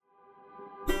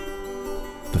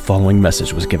following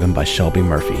message was given by Shelby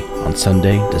Murphy on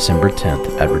Sunday, December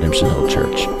 10th at Redemption Hill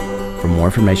Church. For more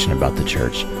information about the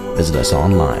church, visit us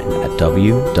online at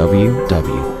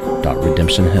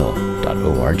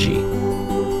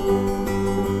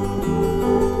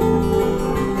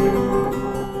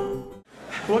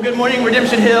www.redemptionhill.org. Well, good morning,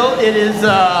 Redemption Hill. It is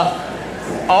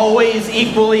always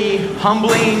equally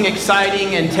humbling,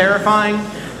 exciting, and terrifying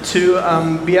to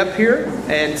be up here,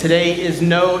 and today is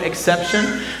no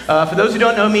exception. For those who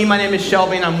don't know me, my name is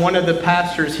Shelby, and I'm one of the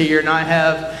pastors here, and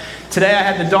today I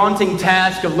have the daunting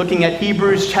task of looking at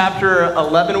Hebrews chapter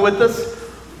 11 with us,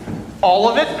 all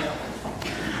of it.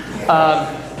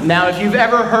 Now, if you've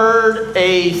ever heard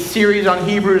a series on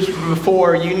Hebrews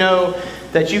before, you know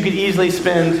that you could easily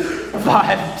spend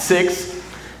 5, 6,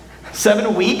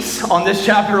 7 weeks on this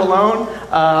chapter alone,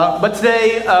 but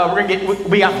today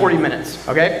we got 40 minutes,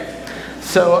 okay?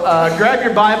 So grab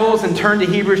your Bibles and turn to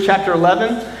Hebrews chapter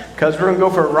 11, because we're going to go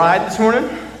for a ride this morning.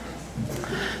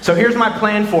 So here's my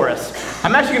plan for us.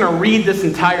 I'm actually going to read this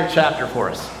entire chapter for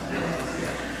us,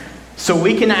 so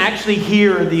we can actually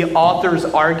hear the author's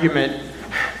argument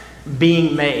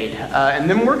being made. And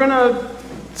then we're going to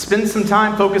spend some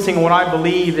time focusing on what I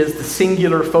believe is the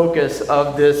singular focus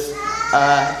of this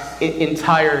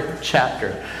entire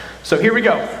chapter. So here we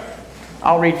go.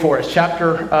 I'll read for us.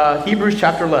 Hebrews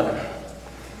chapter 11.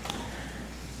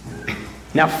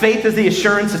 Now faith is the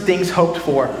assurance of things hoped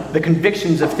for, the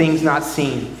convictions of things not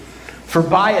seen. For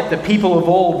by it the people of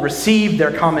old received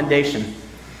their commendation.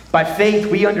 By faith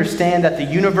we understand that the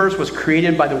universe was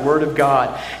created by the word of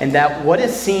God, and that what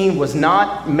is seen was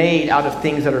not made out of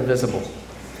things that are visible.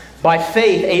 By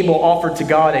faith Abel offered to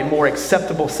God a more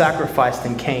acceptable sacrifice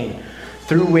than Cain,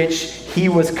 through which he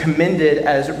was commended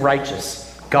as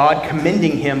righteous, God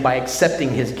commending him by accepting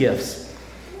his gifts.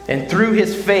 And through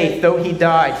his faith, though he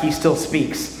died, he still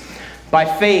speaks. By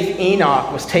faith,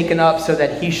 Enoch was taken up so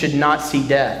that he should not see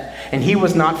death, and he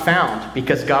was not found,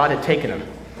 because God had taken him.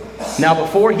 Now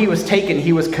before he was taken,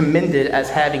 he was commended as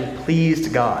having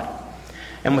pleased God.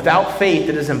 And without faith,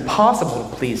 it is impossible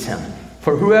to please him.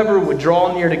 For whoever would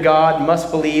draw near to God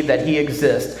must believe that he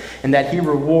exists, and that he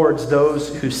rewards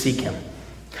those who seek him.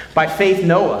 By faith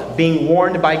Noah, being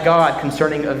warned by God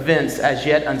concerning events as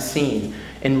yet unseen,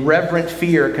 in reverent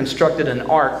fear constructed an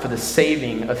ark for the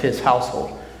saving of his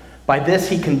household. By this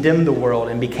he condemned the world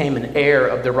and became an heir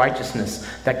of the righteousness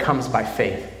that comes by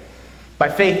faith. By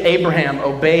faith Abraham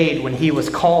obeyed when he was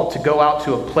called to go out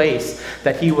to a place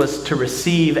that he was to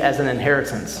receive as an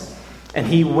inheritance. And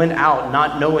he went out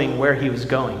not knowing where he was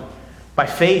going. By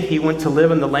faith he went to live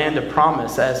in the land of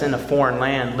promise as in a foreign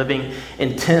land, living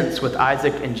in tents with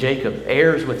Isaac and Jacob,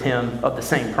 heirs with him of the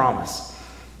same promise.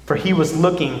 For he was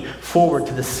looking forward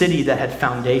to the city that had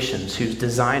foundations, whose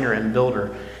designer and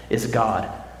builder is God.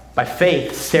 By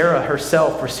faith Sarah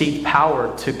herself received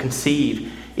power to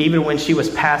conceive, even when she was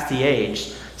past the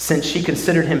age, since she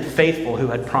considered him faithful who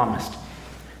had promised.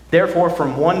 Therefore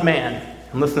from one man,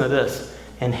 and listen to this,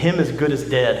 and him as good as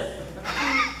dead.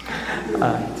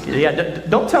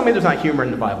 Don't tell me there's not humor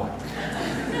in the Bible.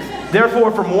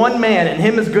 Therefore, from one man, and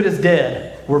him as good as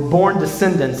dead, were born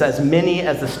descendants as many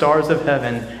as the stars of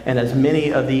heaven, and as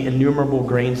many of the innumerable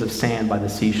grains of sand by the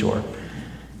seashore.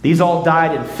 These all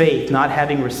died in faith, not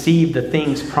having received the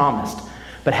things promised,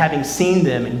 but having seen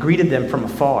them and greeted them from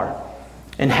afar,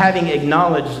 and having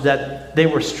acknowledged that they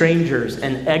were strangers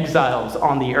and exiles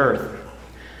on the earth.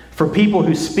 For people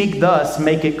who speak thus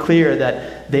make it clear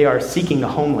that they are seeking a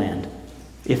homeland.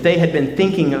 If they had been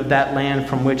thinking of that land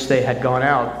from which they had gone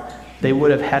out, they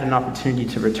would have had an opportunity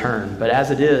to return. But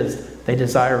as it is, they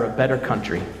desire a better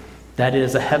country, that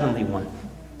is, a heavenly one.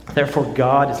 Therefore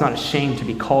God is not ashamed to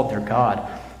be called their God,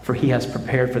 for he has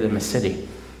prepared for them a city.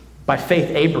 By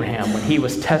faith Abraham, when he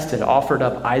was tested, offered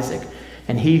up Isaac,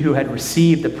 and he who had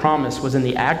received the promise was in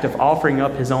the act of offering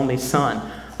up his only son,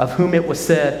 of whom it was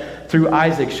said, "Through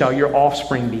Isaac shall your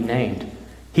offspring be named."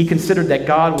 He considered that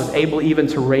God was able even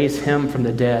to raise him from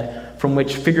the dead, from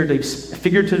which,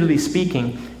 figuratively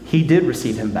speaking, he did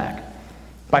receive him back.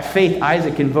 By faith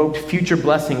Isaac invoked future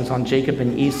blessings on Jacob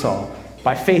and Esau.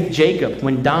 By faith Jacob,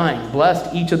 when dying, blessed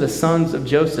each of the sons of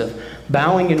Joseph,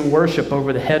 bowing in worship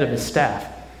over the head of his staff.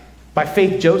 By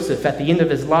faith Joseph, at the end of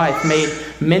his life, made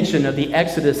mention of the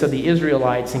exodus of the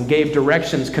Israelites and gave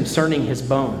directions concerning his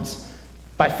bones.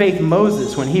 By faith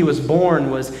Moses, when he was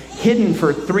born, was hidden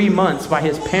for 3 months by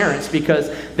his parents because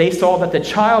they saw that the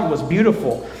child was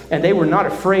beautiful and they were not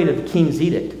afraid of the king's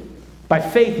edict. By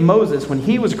faith, Moses, when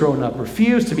he was grown up,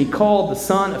 refused to be called the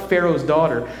son of Pharaoh's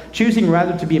daughter, choosing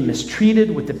rather to be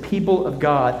mistreated with the people of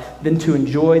God than to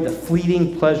enjoy the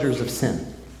fleeting pleasures of sin.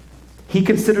 He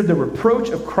considered the reproach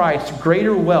of Christ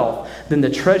greater wealth than the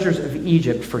treasures of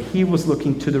Egypt, for he was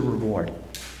looking to the reward.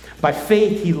 By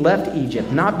faith he left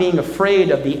Egypt, not being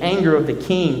afraid of the anger of the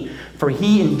king, for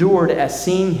he endured as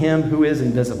seeing him who is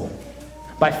invisible.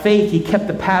 By faith he kept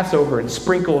the Passover and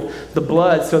sprinkled the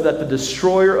blood so that the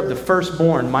destroyer of the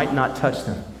firstborn might not touch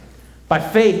them. By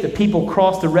faith the people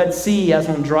crossed the Red Sea as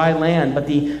on dry land, but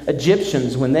the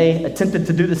Egyptians, when they attempted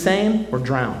to do the same, were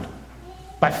drowned.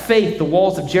 By faith the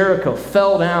walls of Jericho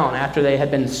fell down after they had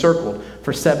been encircled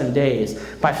for 7 days.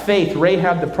 By faith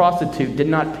Rahab the prostitute did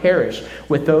not perish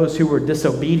with those who were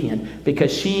disobedient,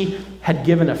 because she had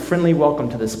given a friendly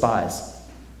welcome to the spies.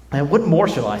 And what more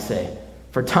shall I say?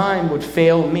 For time would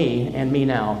fail me and me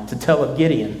now to tell of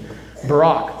Gideon,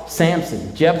 Barak,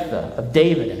 Samson, Jephthah, of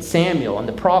David and Samuel and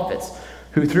the prophets,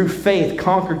 who through faith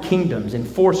conquered kingdoms,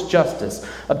 enforced justice,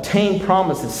 obtained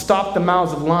promises, stopped the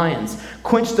mouths of lions,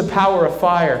 quenched the power of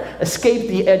fire, escaped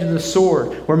the edge of the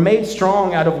sword, were made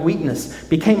strong out of weakness,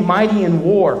 became mighty in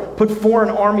war, put foreign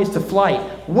armies to flight.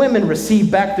 Women received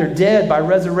back their dead by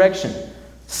resurrection.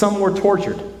 Some were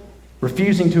tortured,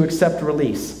 refusing to accept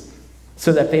release,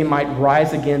 so that they might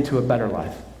rise again to a better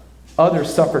life.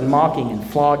 Others suffered mocking and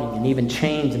flogging and even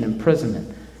chains and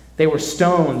imprisonment. They were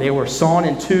stoned, they were sawn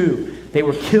in two, they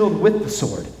were killed with the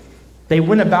sword. They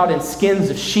went about in skins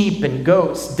of sheep and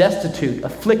goats, destitute,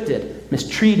 afflicted,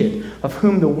 mistreated, of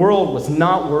whom the world was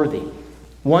not worthy,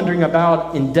 wandering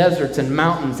about in deserts and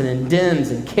mountains and in dens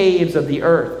and caves of the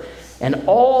earth. And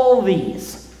all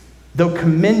these, though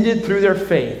commended through their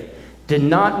faith, did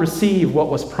not receive what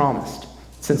was promised,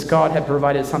 since God had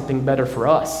provided something better for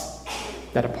us,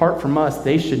 that apart from us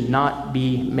they should not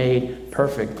be made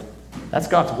perfect. That's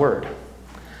God's word.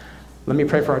 Let me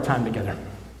pray for our time together.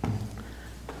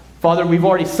 Father, we've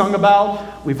already sung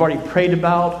about, we've already prayed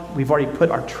about, we've already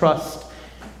put our trust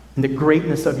in the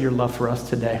greatness of your love for us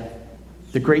today,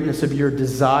 the greatness of your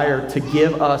desire to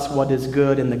give us what is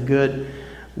good and the good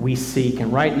we seek.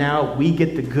 And right now, we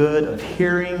get the good of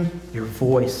hearing your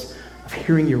voice, of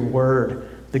hearing your word,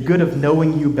 the good of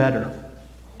knowing you better.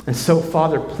 And so,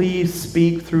 Father, please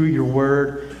speak through your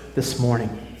word this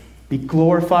morning. Be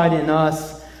glorified in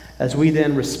us as we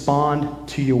then respond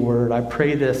to your word. I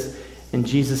pray this in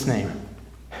Jesus' name.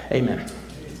 Amen.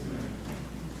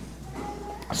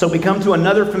 So we come to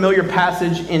another familiar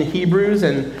passage in Hebrews,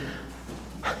 and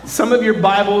some of your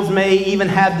Bibles may even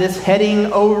have this heading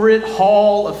over it,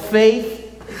 Hall of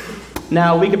Faith.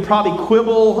 Now, we could probably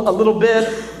quibble a little bit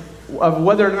of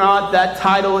whether or not that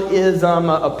title is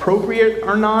appropriate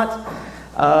or not.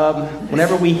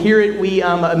 Whenever we hear it, we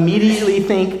immediately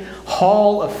think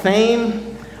Hall of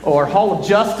Fame or Hall of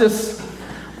Justice,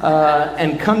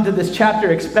 and come to this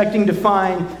chapter expecting to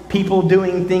find people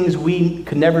doing things we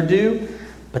could never do.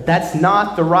 But that's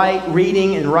not the right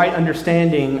reading and right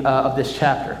understanding of this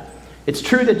chapter. It's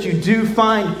true that you do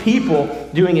find people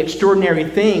doing extraordinary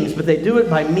things, but they do it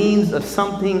by means of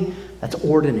something that's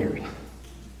ordinary.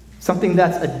 Something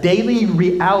that's a daily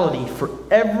reality for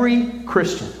every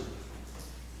Christian.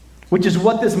 Which is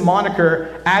what this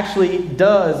moniker actually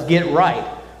does get right.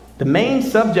 The main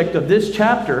subject of this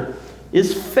chapter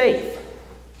is faith.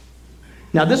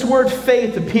 Now, this word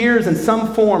faith appears in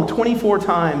some form 24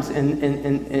 times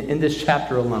in this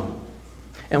chapter alone.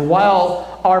 And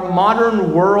while our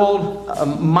modern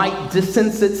world might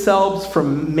distance itself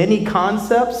from many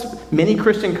concepts, many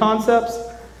Christian concepts,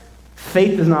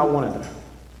 faith is not one of them.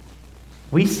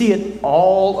 We see it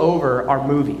all over our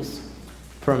movies,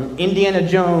 from Indiana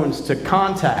Jones to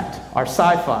Contact, our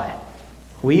sci-fi.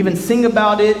 We even sing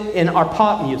about it in our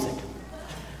pop music.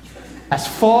 As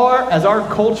far as our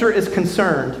culture is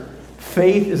concerned,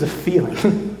 faith is a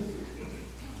feeling.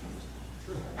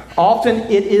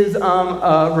 Often it is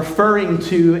referring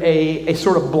to a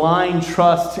sort of blind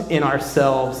trust in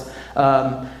ourselves,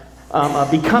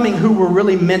 becoming who we're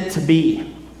really meant to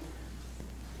be.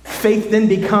 Faith then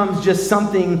becomes just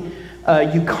something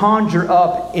you conjure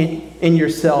up in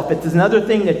yourself. It's another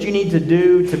thing that you need to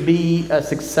do to be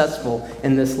successful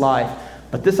in this life.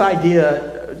 But this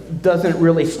idea doesn't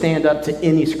really stand up to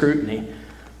any scrutiny.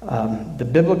 The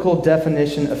biblical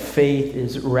definition of faith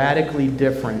is radically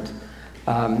different,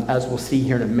 as we'll see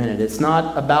here in a minute. It's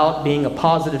not about being a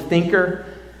positive thinker.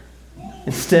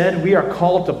 Instead, we are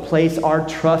called to place our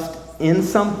trust in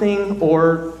something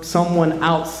or someone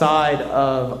outside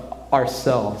of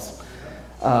ourselves.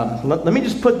 Let me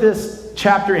just put this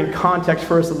chapter in context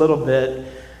for us a little bit.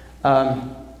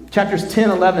 Chapters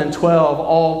 10, 11, and 12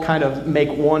 all kind of make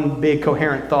one big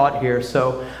coherent thought here.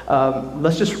 So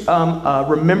let's just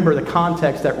remember the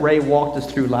context that Ray walked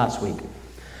us through last week.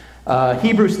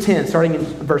 Hebrews 10, starting in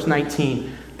verse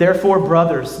 19. Therefore,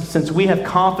 brothers, since we have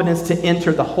confidence to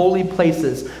enter the holy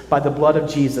places by the blood of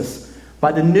Jesus,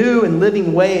 by the new and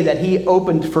living way that he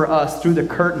opened for us through the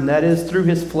curtain, that is, through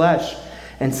his flesh,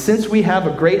 and since we have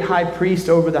a great high priest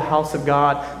over the house of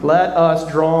God, let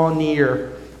us draw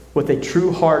near with a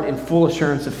true heart and full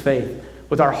assurance of faith,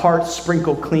 with our hearts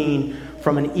sprinkled clean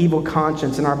from an evil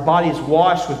conscience and our bodies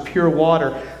washed with pure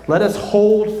water. Let us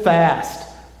hold fast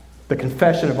the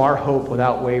confession of our hope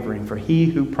without wavering, for he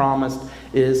who promised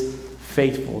is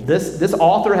faithful. This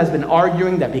author has been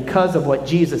arguing that because of what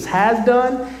Jesus has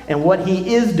done and what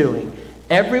he is doing,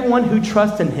 everyone who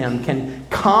trusts in him can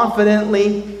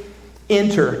confidently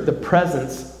enter the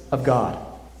presence of God.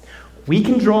 We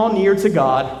can draw near to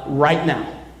God right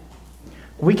now.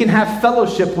 We can have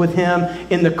fellowship with him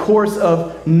in the course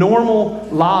of normal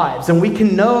lives, and we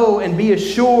can know and be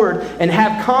assured and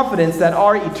have confidence that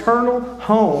our eternal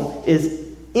home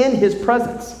is in his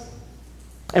presence.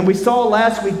 And we saw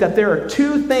last week that there are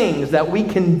two things that we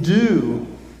can do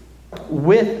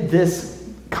with this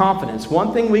confidence.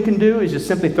 One thing we can do is just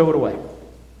simply throw it away.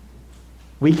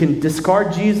 We can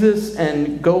discard Jesus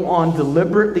and go on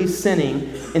deliberately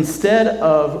sinning instead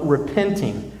of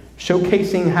repenting,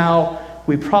 showcasing how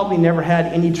we probably never had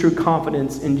any true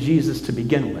confidence in Jesus to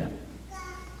begin with.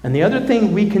 And the other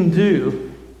thing we can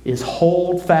do is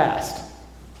hold fast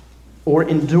or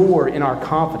endure in our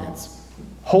confidence.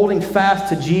 Holding fast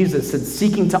to Jesus and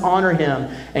seeking to honor him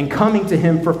and coming to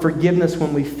him for forgiveness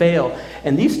when we fail.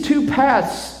 And these two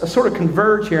paths sort of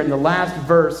converge here in the last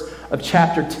verse of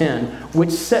chapter 10, which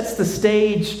sets the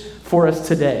stage for us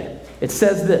today. It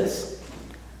says this: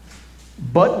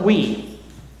 but we,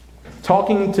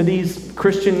 talking to these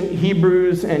Christian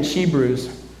Hebrews and Shebrews,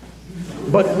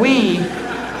 but we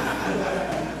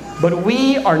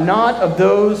are not of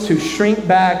those who shrink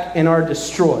back and are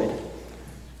destroyed,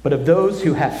 but of those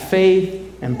who have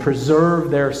faith and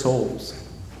preserve their souls.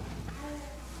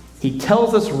 He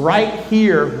tells us right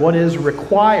here what is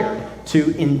required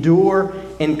to endure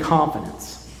in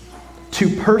confidence, to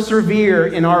persevere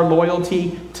in our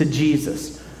loyalty to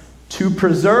Jesus. To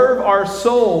preserve our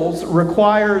souls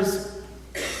requires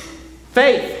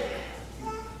faith.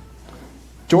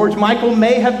 George Michael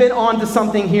may have been onto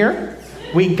something here.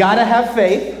 We gotta have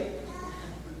faith.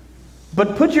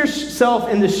 But put yourself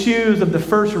in the shoes of the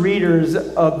first readers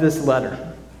of this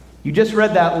letter. You just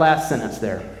read that last sentence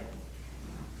there.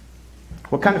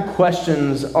 What kind of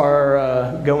questions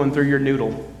are going through your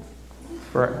noodle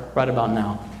right about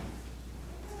now?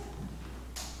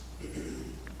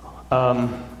 Well,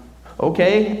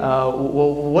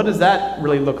 what does that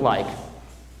really look like?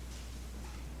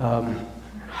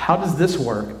 How does this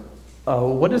work?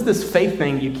 What is this faith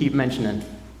thing you keep mentioning?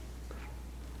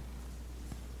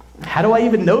 How do I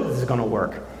even know this is going to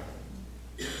work?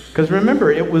 Because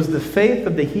remember, it was the faith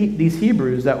of these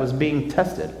Hebrews that was being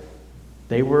tested.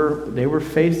 They were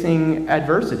facing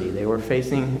adversity. They were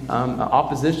facing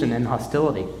opposition and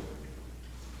hostility.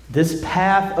 This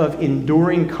path of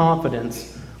enduring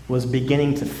confidence was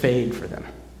beginning to fade for them.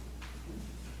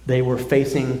 They were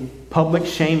facing public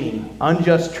shaming,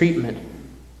 unjust treatment,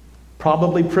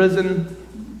 probably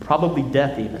prison, probably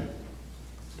death even.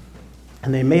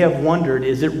 And they may have wondered,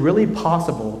 is it really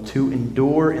possible to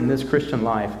endure in this Christian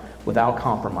life without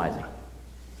compromising?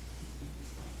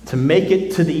 To make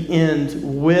it to the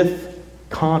end with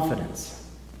confidence,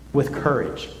 with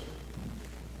courage.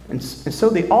 And so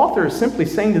the author is simply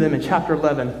saying to them in chapter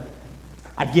 11,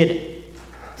 I get it.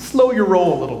 Slow your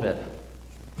roll a little bit.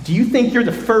 Do you think you're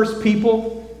the first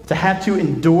people to have to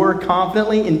endure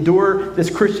confidently, endure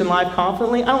this Christian life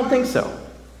confidently? I don't think so.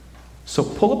 So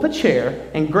pull up a chair,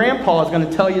 and Grandpa is going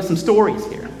to tell you some stories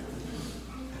here.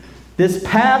 This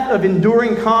path of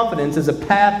enduring confidence is a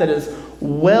path that is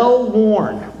well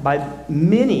worn by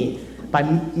many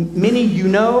you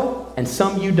know, and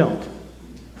some you don't.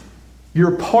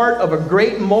 You're part of a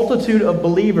great multitude of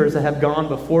believers that have gone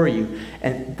before you.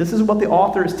 And this is what the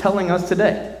author is telling us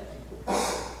today.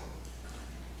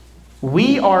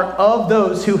 We are of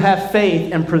those who have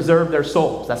faith and preserve their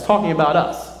souls. That's talking about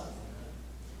us.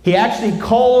 He actually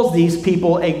calls these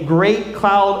people a great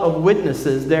cloud of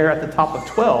witnesses there at the top of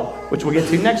 12, which we'll get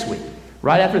to next week,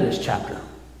 right after this chapter.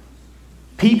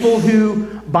 People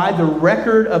who, by the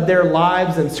record of their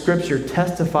lives in Scripture,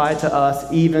 testify to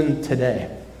us even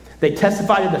today. They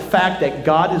testify to the fact that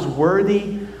God is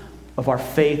worthy of our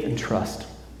faith and trust.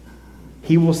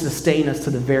 He will sustain us to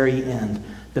the very end.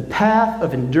 The path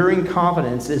of enduring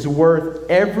confidence is worth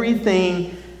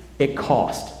everything it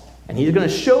cost. And he's going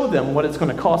to show them what it's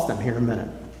going to cost them here in a minute.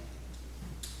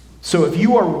 So if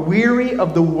you are weary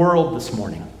of the world this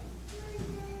morning,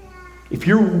 if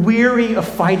you're weary of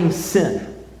fighting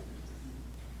sin,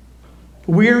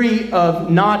 weary of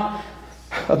not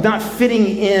fitting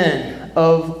in,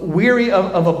 weary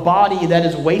of a body that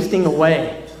is wasting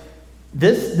away.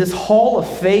 This hall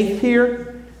of faith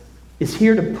here is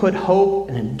here to put hope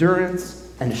and endurance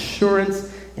and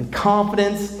assurance and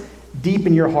confidence deep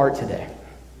in your heart today.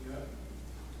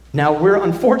 Now, we're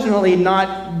unfortunately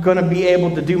not going to be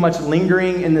able to do much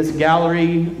lingering in this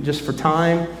gallery just for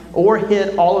time or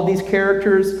hit all of these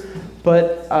characters,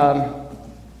 but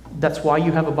that's why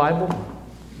you have a Bible.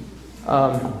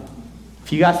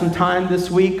 If you got some time this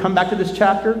week, come back to this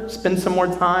chapter, spend some more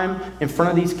time in front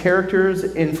of these characters,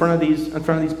 in front of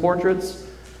these portraits.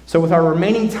 So with our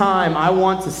remaining time, I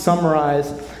want to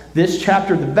summarize this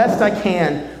chapter the best I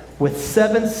can with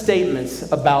 7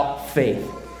 statements about faith.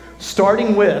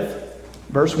 Starting with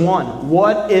verse 1.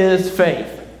 What is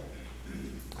faith?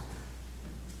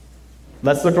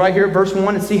 Let's look right here at verse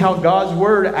 1 and see how God's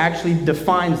word actually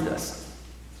defines this.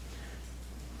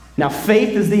 Now, faith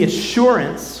is the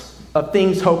assurance of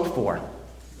things hoped for,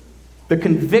 the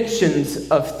convictions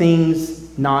of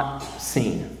things not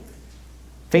seen.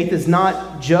 Faith is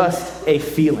not just a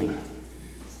feeling.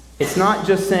 It's not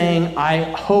just saying, I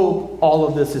hope all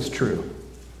of this is true.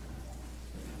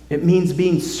 It means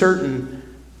being certain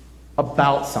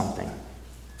about something.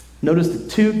 Notice the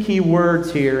 2 key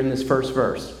words here in this first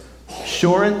verse: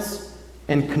 assurance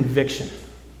and conviction.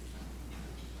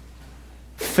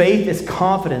 Faith is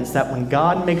confidence that when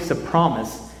God makes a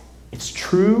promise, it's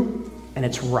true and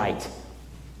it's right.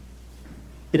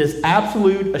 It is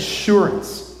absolute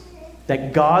assurance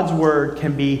that God's word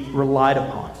can be relied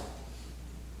upon.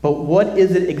 But what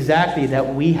is it exactly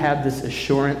that we have this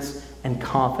assurance and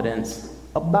confidence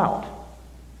about?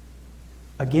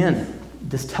 Again,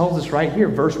 this tells us right here.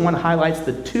 Verse 1 highlights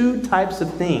the 2 types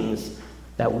of things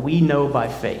that we know by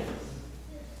faith.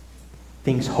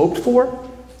 Things hoped for,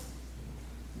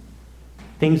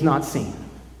 things not seen.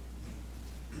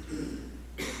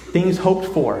 Things hoped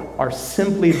for are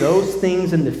simply those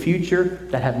things in the future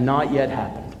that have not yet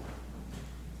happened.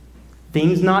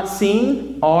 Things not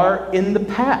seen are in the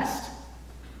past,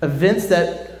 events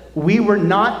that we were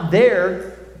not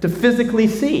there to physically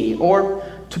see. Or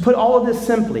to put all of this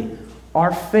simply,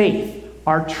 our faith,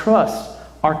 our trust,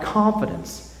 our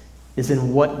confidence is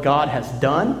in what God has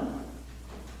done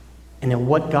and in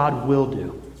what God will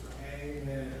do.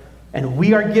 Amen. And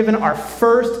we are given our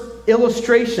first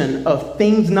illustration of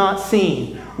things not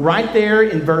seen right there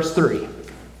in verse 3.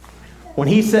 When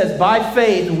he says, by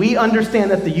faith, we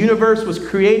understand that the universe was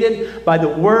created by the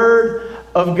word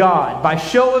of God. By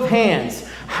show of hands,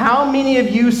 how many of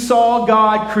you saw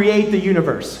God create the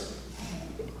universe?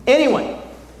 Anyone?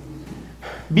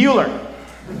 Bueller?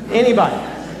 Anybody?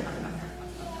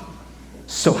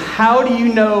 So how do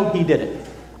you know he did it?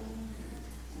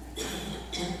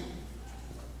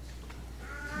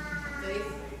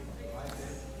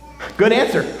 Good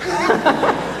answer.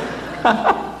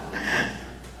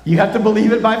 You have to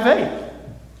believe it by faith.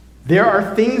 There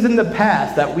are things in the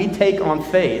past that we take on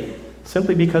faith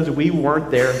simply because we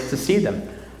weren't there to see them.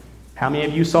 How many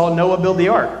of you saw Noah build the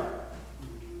ark?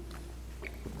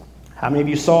 How many of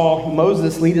you saw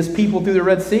Moses lead his people through the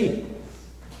Red Sea?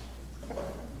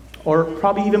 Or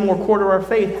probably even more core to our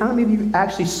faith, how many of you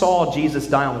actually saw Jesus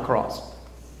die on the cross?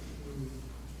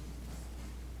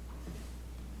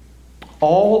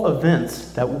 All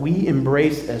events that we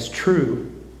embrace as true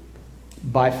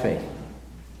by faith.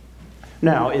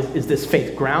 Now, is this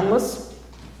faith groundless?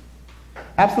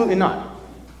 Absolutely not.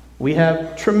 We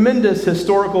have tremendous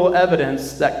historical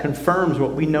evidence that confirms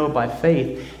what we know by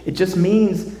faith. It just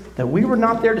means that we were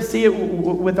not there to see it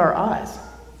with our eyes.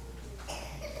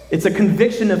 It's a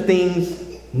conviction of things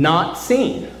not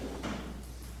seen.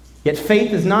 Yet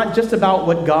faith is not just about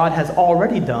what God has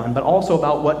already done, but also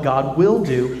about what God will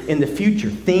do in the future,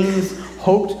 things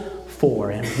hoped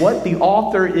for. And what the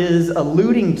author is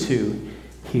alluding to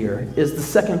here is the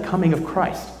second coming of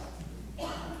Christ.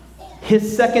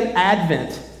 His second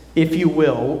advent, if you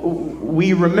will.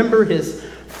 We remember his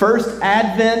first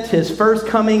advent, his first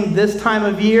coming this time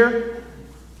of year.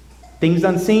 Things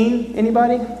unseen,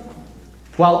 anybody?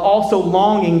 While also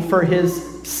longing for his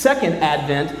second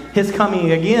advent, his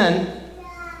coming again,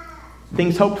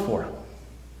 things hoped for.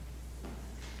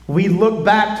 We look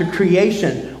back to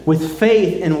creation with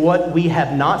faith in what we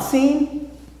have not seen,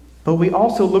 but we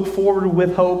also look forward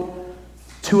with hope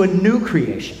to a new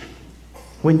creation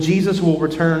when Jesus will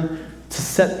return to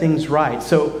set things right.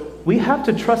 So we have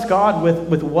to trust God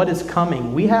with what is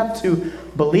coming. We have to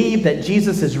believe that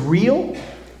Jesus is real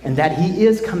and that he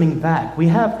is coming back. We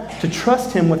have to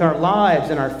trust him with our lives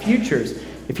and our futures.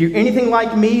 If you're anything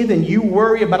like me, then you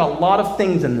worry about a lot of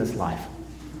things in this life.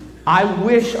 I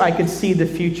wish I could see the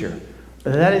future,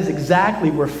 But that is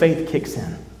exactly where faith kicks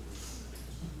in.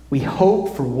 We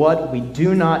hope for what we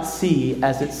do not see,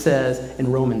 as it says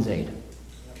in Romans 8.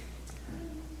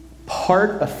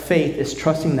 Part of faith is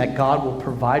trusting that God will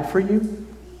provide for you.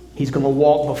 He's going to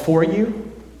walk before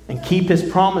you and keep his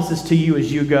promises to you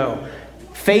as you go.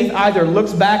 Faith either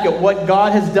looks back at what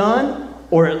God has done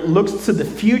or it looks to the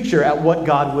future at what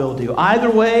God will do. Either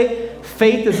way,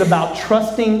 faith is about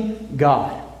trusting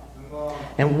God.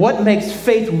 And what makes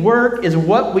faith work is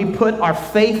what we put our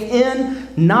faith in,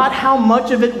 not how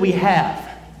much of it we have.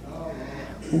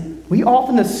 We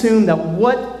often assume that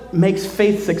what makes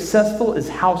faith successful is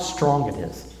how strong it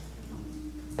is.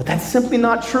 But that's simply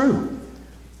not true.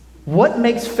 What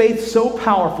makes faith so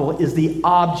powerful is the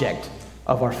object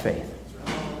of our faith.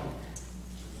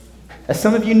 As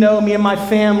some of you know, me and my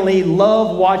family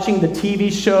love watching the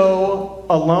TV show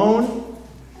Alone.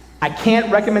 I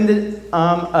can't recommend it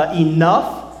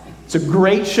enough. It's a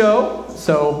great show,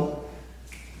 so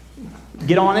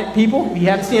get on it, people, if you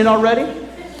haven't seen it already.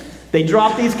 They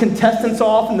drop these contestants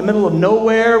off in the middle of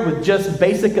nowhere with just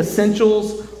basic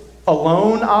essentials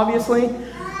alone, obviously,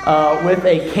 with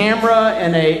a camera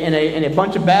and a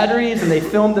bunch of batteries, and they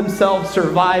film themselves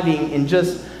surviving in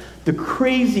just the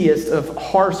craziest of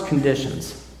harsh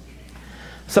conditions.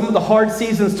 Some of the hard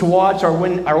seasons to watch are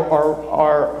when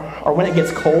it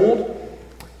gets cold.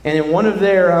 And in one of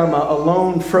their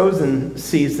Alone Frozen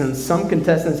seasons, some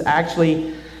contestants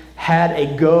actually had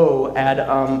a go at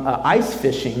ice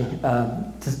fishing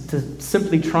to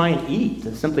simply try and eat,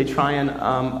 to simply try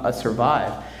and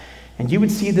survive. And you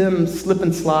would see them slip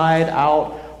and slide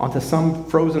out onto some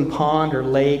frozen pond or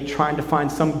lake, trying to find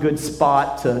some good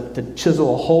spot to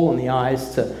chisel a hole in the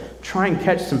ice to try and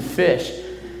catch some fish.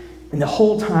 And the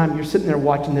whole time you're sitting there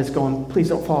watching this going, please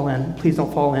don't fall in, please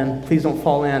don't fall in, please don't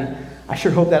fall in. I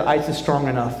sure hope that ice is strong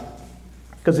enough.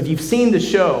 Because if you've seen the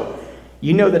show,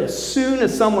 you know that as soon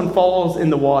as someone falls in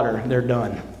the water, they're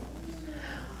done.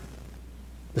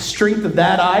 The strength of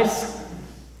that ice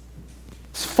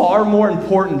is far more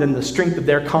important than the strength of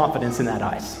their confidence in that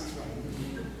ice.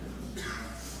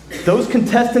 Those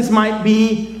contestants might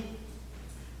be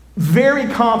very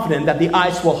confident that the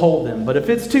ice will hold them. But if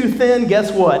it's too thin,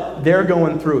 guess what? They're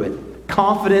going through it.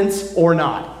 Confidence or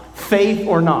not. Faith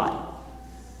or not.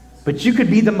 But you could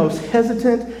be the most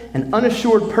hesitant and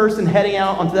unassured person heading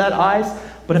out onto that ice.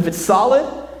 But if it's solid,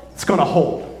 it's going to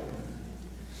hold.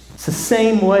 It's the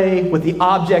same way with the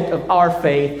object of our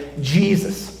faith,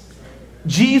 Jesus.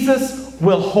 Jesus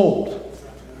will hold.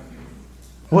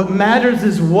 What matters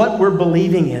is what we're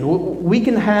believing in. We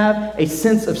can have a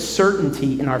sense of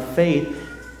certainty in our faith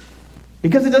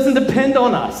because it doesn't depend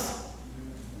on us.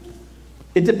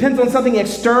 It depends on something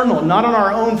external, not on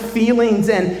our own feelings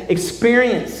and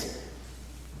experience.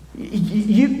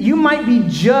 You might be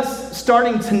just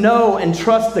starting to know and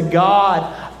trust the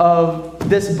God of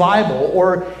this Bible,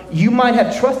 or you might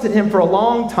have trusted him for a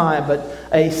long time, but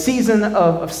a season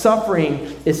of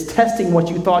suffering is testing what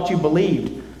you thought you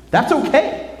believed. That's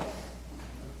okay.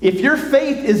 If your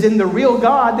faith is in the real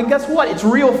God, then guess what? It's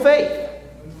real faith.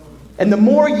 And the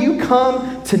more you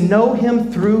come to know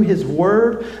him through his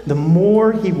word, the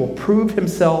more he will prove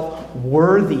himself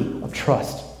worthy of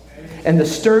trust. And the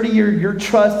sturdier your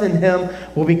trust in him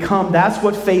will become. That's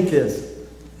what faith is.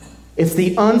 It's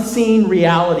the unseen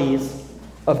realities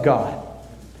of God.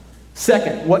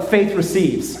 Second, what faith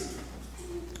receives.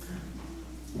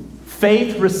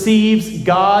 Faith receives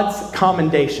God's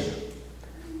commendation.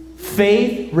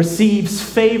 Faith receives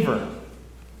favor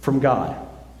from God.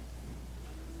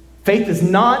 Faith is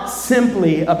not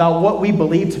simply about what we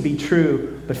believe to be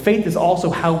true, but faith is also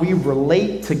how we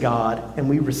relate to God and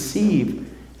we receive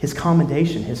his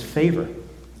commendation, his favor.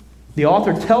 The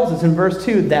author tells us in verse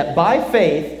 2 that by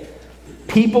faith,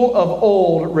 people of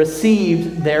old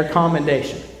received their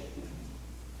commendation.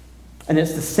 And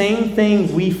it's the same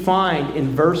thing we find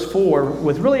in verse 4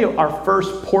 with really our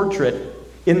first portrait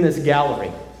in this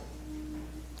gallery.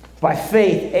 By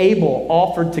faith, Abel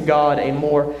offered to God a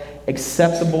more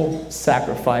acceptable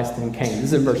sacrifice than Cain. This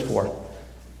is in verse 4.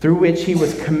 Through which he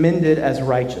was commended as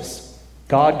righteous.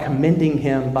 God commending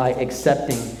him by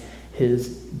accepting his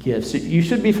gifts. You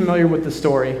should be familiar with the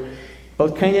story.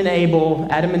 Both Cain and Abel,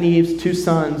 Adam and Eve's two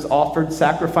sons, offered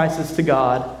sacrifices to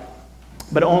God,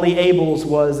 but only Abel's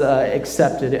was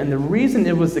accepted. And the reason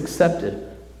it was accepted,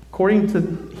 according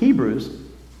to Hebrews,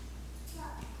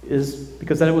 is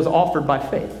because that it was offered by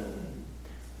faith.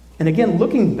 And again,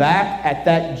 looking back at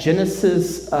that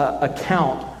Genesis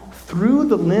account through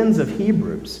the lens of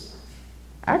Hebrews,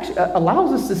 actually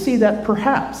allows us to see that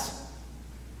perhaps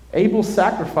Abel's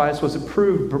sacrifice was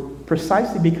approved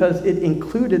precisely because it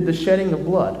included the shedding of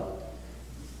blood.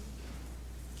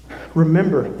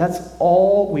 Remember, that's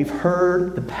all we've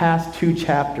heard the past 2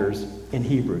 chapters in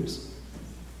Hebrews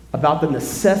about the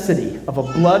necessity of a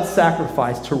blood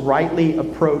sacrifice to rightly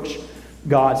approach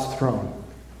God's throne.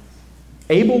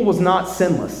 Abel was not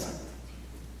sinless,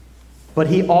 but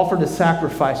he offered a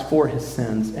sacrifice for his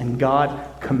sins, and God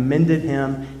commended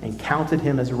him and counted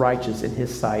him as righteous in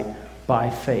his sight by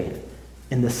faith.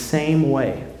 In the same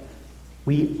way,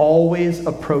 we always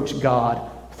approach God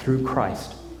through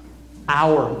Christ,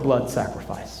 our blood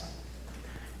sacrifice.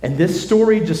 And this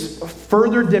story just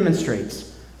further demonstrates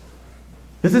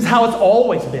this is how it's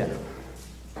always been.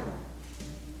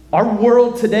 Our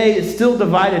world today is still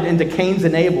divided into Cains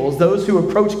and Abels, those who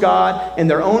approach God in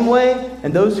their own way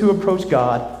and those who approach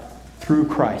God through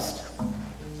Christ.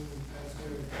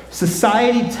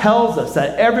 Society tells us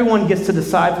that everyone gets to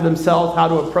decide for themselves how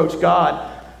to approach God.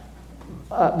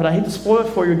 But I hate to spoil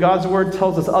it for you, God's word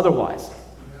tells us otherwise.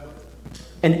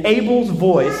 And Abel's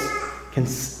voice can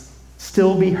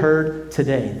still be heard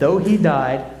today. Though he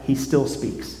died, he still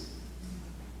speaks.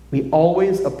 We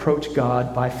always approach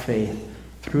God by faith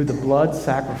through the blood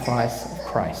sacrifice of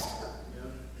Christ.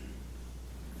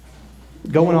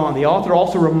 Going on, the author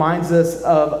also reminds us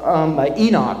of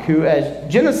Enoch, who,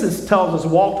 as Genesis tells us,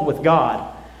 walked with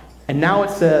God. And now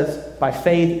it says, by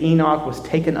faith Enoch was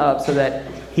taken up so that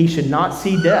he should not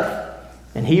see death.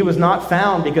 And he was not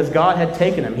found because God had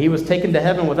taken him. He was taken to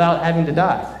heaven without having to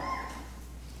die.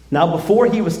 Now before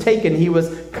he was taken, he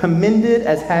was commended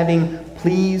as having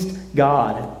pleased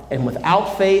God. And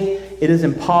without faith, it is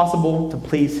impossible to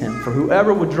please him. For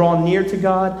whoever would draw near to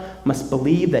God must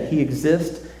believe that he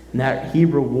exists and that he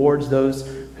rewards those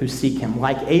who seek him.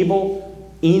 Like Abel,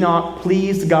 Enoch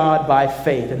pleased God by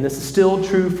faith. And this is still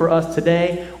true for us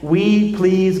today. We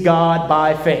please God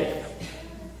by faith.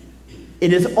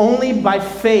 It is only by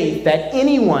faith that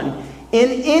anyone,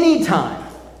 in any time,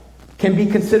 can be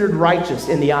considered righteous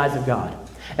in the eyes of God.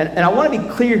 And I want to be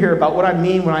clear here about what I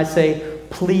mean when I say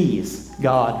please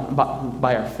God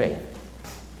by our faith.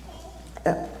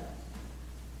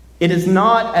 It is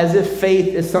not as if faith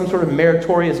is some sort of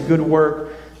meritorious good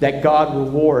work that God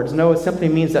rewards. No, it simply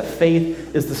means that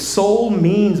faith is the sole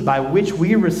means by which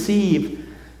we receive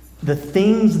the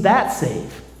things that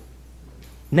save,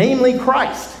 namely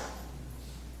Christ.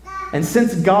 And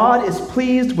since God is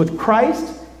pleased with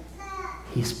Christ,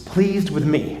 he's pleased with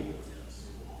me.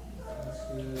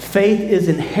 Faith is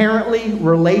inherently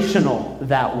relational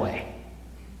that way.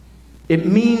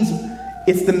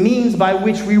 It's the means by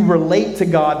which we relate to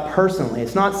God personally.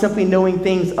 It's not simply knowing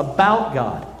things about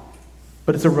God,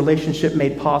 but it's a relationship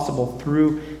made possible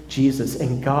through Jesus.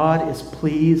 And God is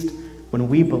pleased when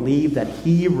we believe that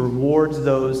he rewards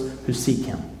those who seek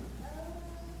him.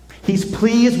 He's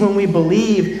pleased when we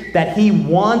believe that he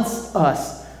wants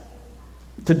us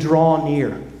to draw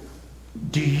near.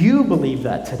 Do you believe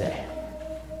that today?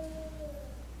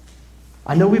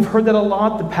 I know we've heard that a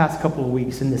lot the past couple of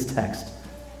weeks in this text.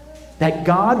 That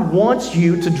God wants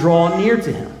you to draw near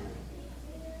to him.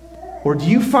 Or do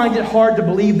you find it hard to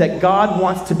believe that God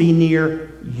wants to be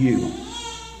near you?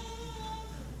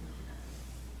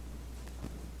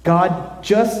 God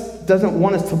just doesn't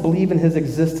want us to believe in his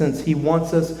existence. He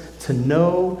wants us to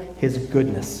know his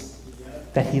goodness,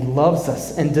 that he loves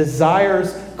us and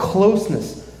desires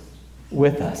closeness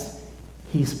with us.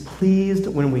 He's pleased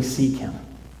when we seek him.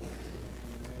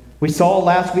 We saw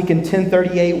last week in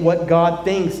 10:38 what God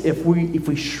thinks if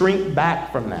we shrink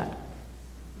back from that.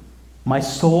 My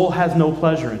soul has no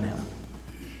pleasure in him.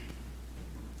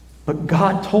 But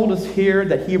God told us here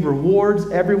that he rewards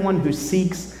everyone who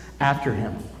seeks after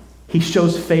him. He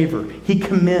shows favor. He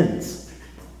commends.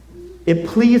 It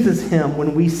pleases him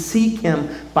when we seek him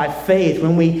by faith,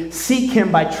 when we seek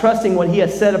him by trusting what he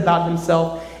has said about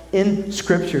himself in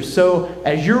Scripture. So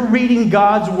as you're reading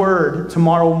God's word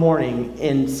tomorrow morning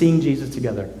and seeing Jesus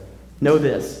together, know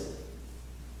this: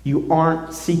 you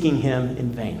aren't seeking him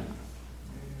in vain.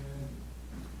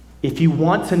 If you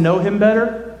want to know him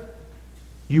better,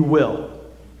 you will.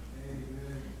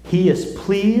 He is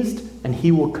pleased and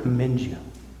he will commend you.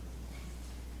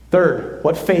 Third,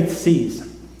 what faith sees.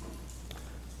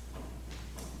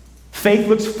 Faith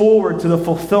looks forward to the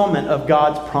fulfillment of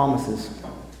God's promises.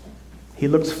 He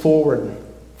looks forward.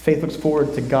 Faith looks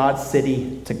forward to God's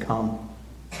city to come.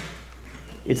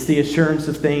 It's the assurance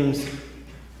of things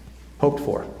hoped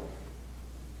for.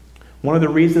 One of the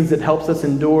reasons it helps us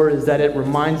endure is that it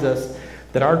reminds us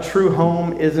that our true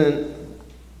home isn't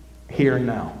here and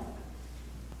now.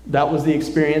 That was the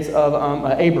experience of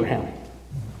Abraham.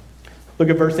 Look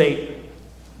at verse 8.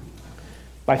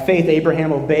 By faith,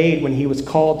 Abraham obeyed when he was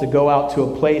called to go out to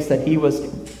a place that he was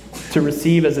to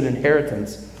receive as an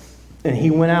inheritance. And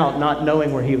he went out not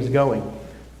knowing where he was going.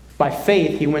 By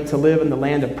faith, he went to live in the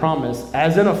land of promise,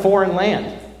 as in a foreign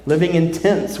land, living in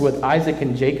tents with Isaac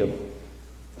and Jacob,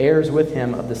 heirs with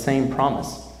him of the same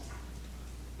promise.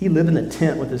 He lived in a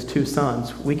tent with his 2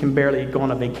 sons. We can barely go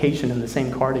on a vacation in the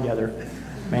same car together.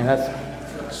 Man,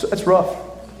 that's rough.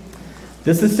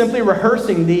 This is simply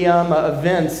rehearsing the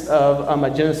events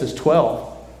of Genesis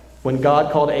 12, when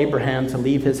God called Abraham to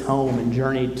leave his home and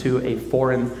journey to a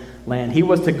foreign land. He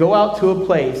was to go out to a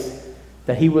place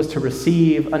that he was to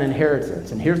receive an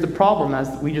inheritance. And here's the problem, as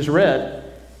we just read.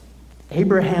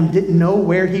 Abraham didn't know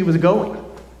where he was going.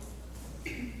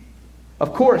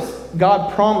 Of course,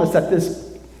 God promised that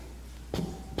this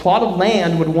plot of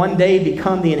land would one day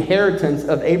become the inheritance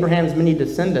of Abraham's many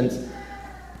descendants.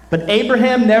 But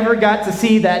Abraham never got to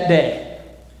see that day.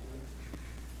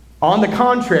 On the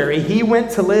contrary, he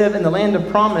went to live in the land of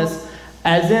promise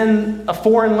as in a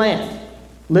foreign land,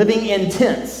 living in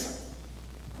tents.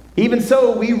 Even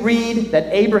so, we read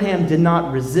that Abraham did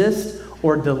not resist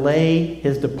or delay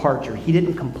his departure. He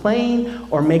didn't complain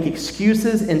or make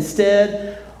excuses.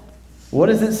 Instead, what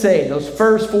does it say? Those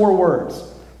first 4 words.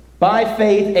 By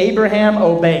faith, Abraham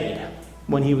obeyed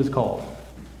when he was called.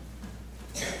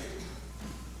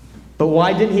 But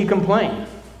why didn't he complain?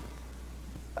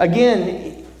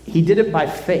 Again, he did it by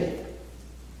faith.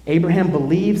 Abraham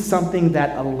believed something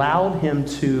that allowed him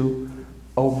to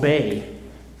obey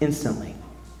instantly.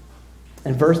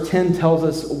 And verse 10 tells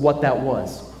us what that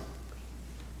was.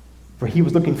 For he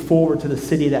was looking forward to the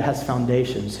city that has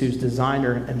foundations, whose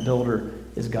designer and builder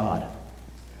is God.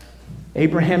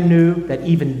 Abraham knew that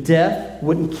even death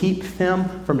wouldn't keep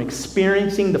him from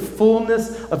experiencing the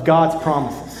fullness of God's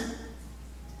promises.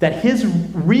 That his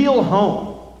real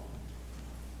home,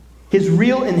 his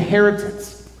real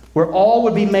inheritance, where all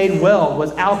would be made well,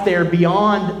 was out there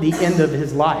beyond the end of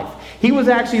his life. He was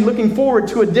actually looking forward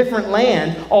to a different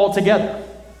land altogether.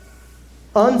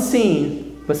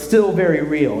 Unseen, but still very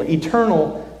real.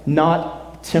 Eternal,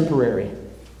 not temporary.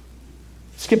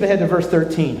 Skip ahead to verse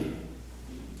 13.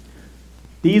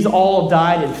 These all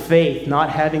died in faith,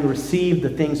 not having received the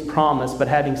things promised, but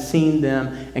having seen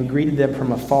them and greeted them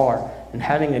from afar, and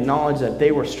having acknowledged that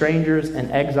they were strangers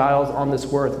and exiles on this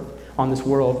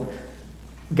world.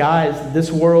 Guys,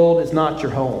 this world is not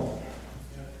your home.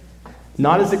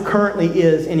 Not as it currently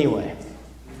is anyway.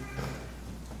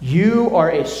 You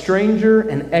are a stranger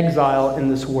and exile in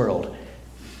this world.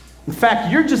 In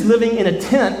fact, you're just living in a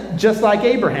tent just like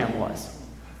Abraham was.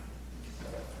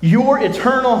 Your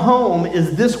eternal home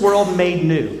is this world made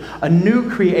new, a new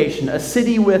creation, a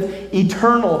city with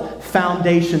eternal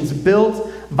foundations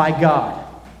built by God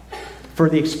for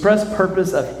the express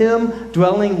purpose of Him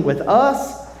dwelling with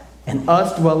us and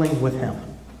us dwelling with Him.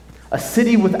 A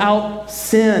city without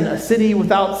sin, a city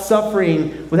without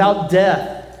suffering, without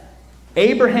death.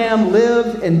 Abraham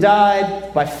lived and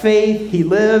died by faith. He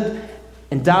lived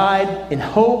and died in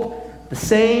hope, the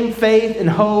same faith and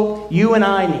hope you and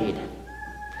I need.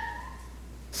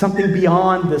 Something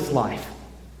beyond this life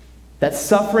that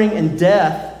suffering and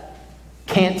death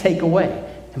can't take away.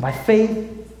 And by faith,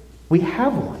 we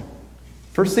have one.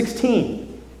 Verse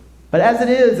 16. But as it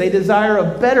is, they desire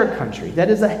a better country, that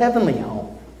is a heavenly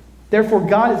home. Therefore,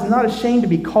 God is not ashamed to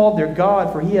be called their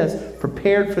God, for He has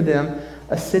prepared for them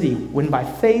a city. When by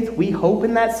faith we hope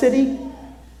in that city,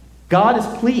 God is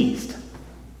pleased.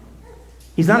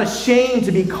 He's not ashamed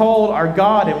to be called our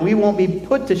God, and we won't be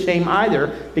put to shame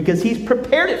either, because He's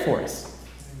prepared it for us.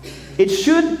 It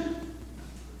should,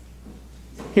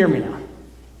 hear me now,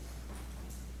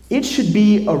 it should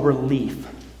be a relief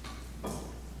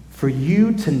for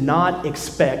you to not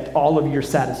expect all of your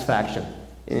satisfaction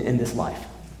in this life.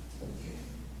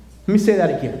 Let me say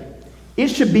that again. It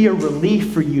should be a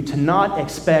relief for you to not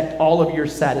expect all of your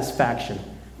satisfaction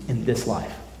in this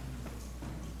life.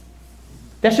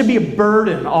 That should be a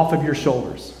burden off of your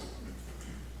shoulders.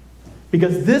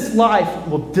 Because this life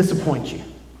will disappoint you.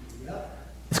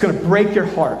 It's going to break your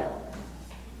heart.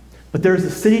 But there's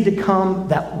a city to come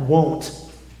that won't.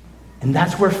 And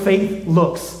that's where faith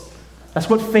looks. That's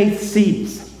what faith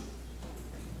sees.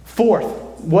 Fourth,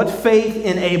 what faith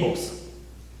enables.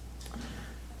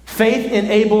 Faith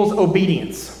enables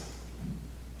obedience.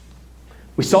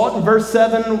 We saw it in verse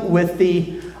 7 with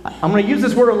I'm going to use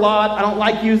this word a lot. I don't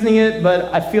like using it,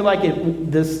 but I feel like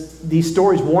these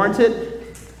stories warrant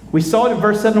it. We saw it in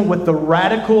verse 7 with the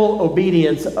radical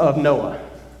obedience of Noah.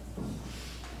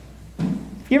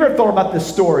 If you ever thought about this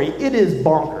story, it is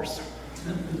bonkers.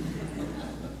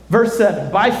 Verse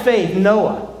 7, by faith,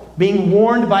 Noah, being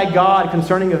warned by God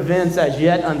concerning events as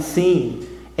yet unseen,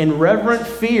 in reverent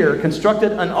fear,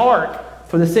 constructed an ark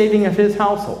for the saving of his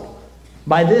household.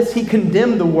 By this he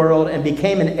condemned the world and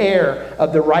became an heir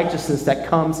of the righteousness that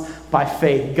comes by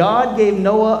faith. God gave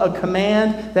Noah a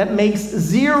command that makes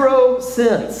zero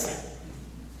sense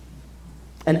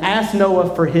and asked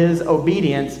Noah for his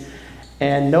obedience,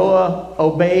 and Noah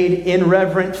obeyed in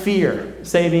reverent fear,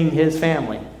 saving his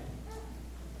family.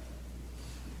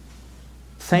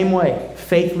 Same way,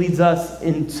 faith leads us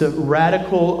into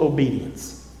radical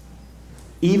obedience,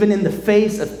 even in the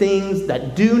face of things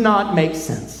that do not make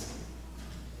sense.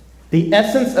 The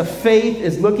essence of faith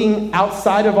is looking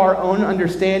outside of our own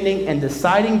understanding and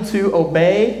deciding to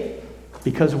obey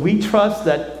because we trust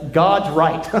that God's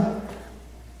right.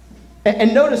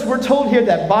 And notice we're told here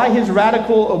that by his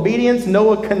radical obedience,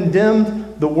 Noah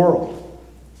condemned the world.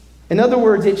 In other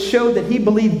words, it showed that he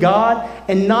believed God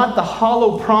and not the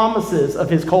hollow promises of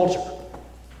his culture.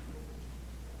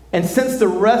 And since the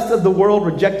rest of the world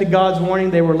rejected God's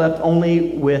warning, they were left only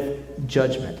with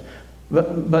judgment.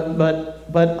 But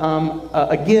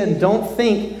again, don't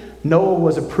think Noah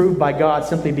was approved by God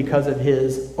simply because of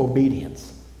his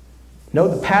obedience. No,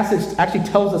 the passage actually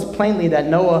tells us plainly that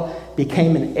Noah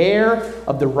became an heir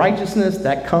of the righteousness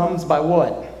that comes by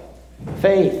what?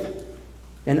 Faith.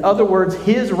 In other words,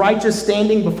 his righteous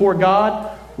standing before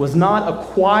God was not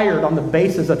acquired on the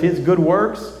basis of his good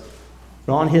works,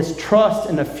 but on his trust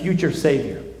in a future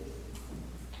Savior.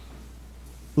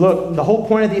 Look, the whole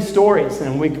point of these stories,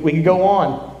 and we could go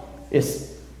on,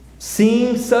 is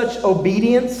seeing such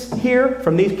obedience here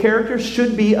from these characters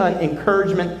should be an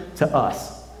encouragement to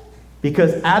us.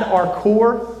 Because at our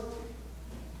core,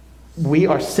 we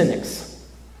are cynics.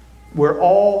 We're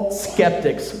all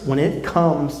skeptics when it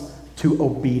comes to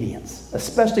obedience,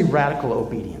 especially radical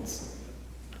obedience.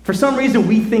 For some reason,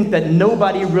 we think that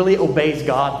nobody really obeys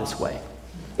God this way.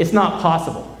 It's not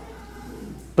possible.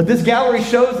 But this gallery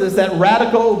shows us that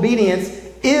radical obedience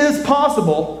is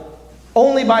possible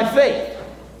only by faith.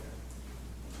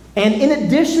 And in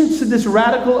addition to this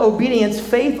radical obedience,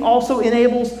 faith also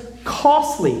enables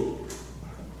costly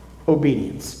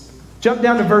obedience. Jump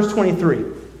down to verse 23. I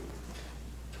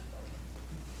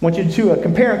want you to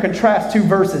compare and contrast two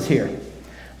verses here.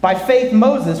 By faith,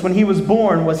 Moses, when he was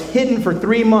born, was hidden for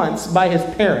 3 months by his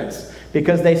parents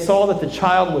because they saw that the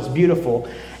child was beautiful,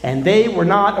 and they were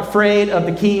not afraid of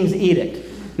the king's edict.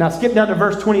 Now skip down to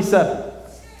verse 27.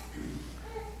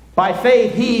 By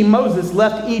faith, he, Moses,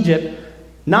 left Egypt,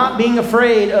 not being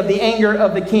afraid of the anger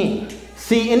of the king.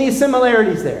 See any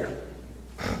similarities there?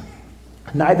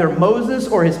 Neither Moses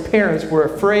or his parents were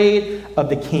afraid of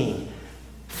the king.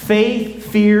 Faith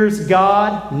fears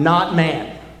God, not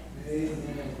man.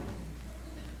 Amen.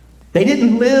 They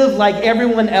didn't live like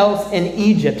everyone else in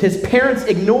Egypt. His parents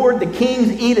ignored the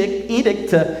king's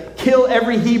edict to kill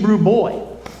every Hebrew boy.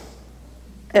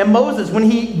 And Moses, when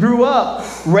he grew up,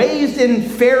 raised in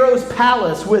Pharaoh's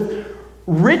palace with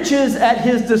riches at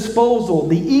his disposal,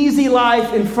 the easy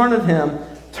life in front of him,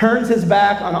 turns his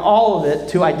back on all of it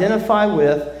to identify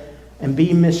with and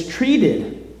be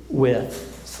mistreated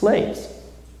with slaves.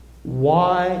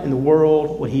 Why in the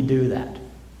world would he do that?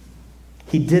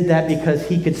 He did that because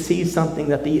he could see something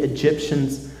that the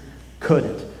Egyptians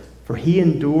couldn't. For he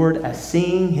endured as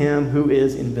seeing him who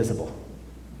is invisible.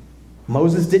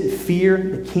 Moses didn't fear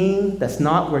the king. That's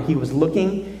not where he was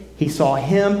looking. He saw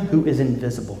him who is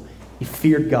invisible. He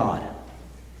feared God.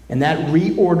 And that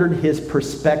reordered his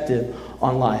perspective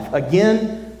on life.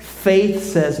 Again, faith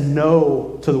says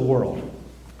no to the world.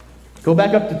 Go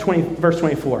back up to verse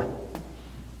 24.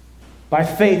 By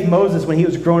faith, Moses, when he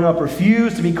was grown up,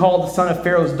 refused to be called the son of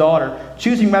Pharaoh's daughter,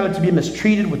 choosing rather to be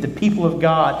mistreated with the people of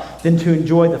God than to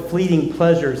enjoy the fleeting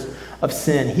pleasures of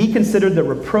sin. He considered the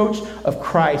reproach of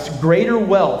Christ greater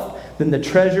wealth than the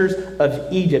treasures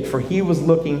of Egypt, for he was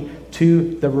looking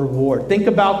to the reward. Think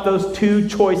about those two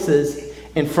choices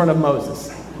in front of Moses.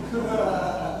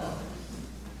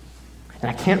 And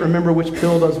I can't remember which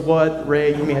pill does what.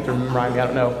 Ray, you may have to remind me, I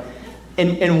don't know.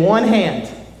 In one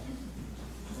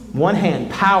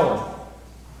hand, power,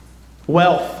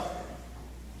 wealth,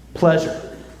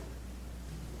 pleasure.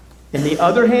 In the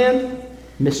other hand,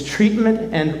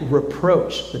 mistreatment and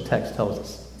reproach, the text tells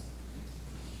us.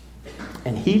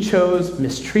 And he chose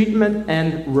mistreatment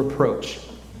and reproach.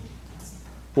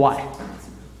 Why?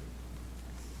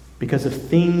 Because of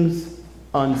things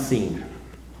unseen.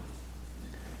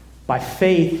 By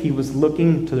faith, he was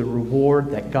looking to the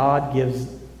reward that God gives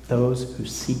those who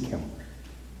seek him.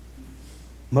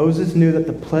 Moses knew that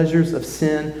the pleasures of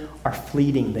sin are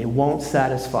fleeting. They won't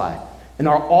satisfy. And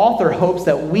our author hopes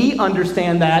that we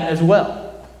understand that as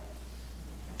well.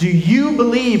 Do you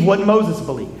believe what Moses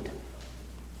believed?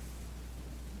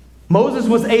 Moses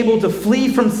was able to flee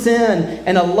from sin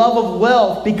and a love of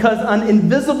wealth because an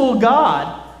invisible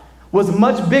God was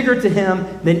much bigger to him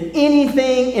than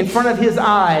anything in front of his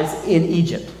eyes in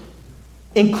Egypt,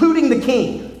 including the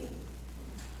king.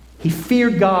 He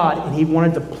feared God and he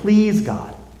wanted to please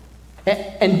God.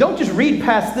 And don't just read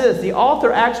past this. The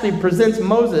author actually presents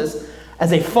Moses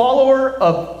as a follower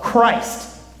of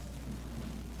Christ.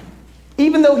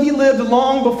 Even though he lived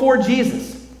long before Jesus,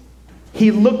 he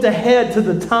looked ahead to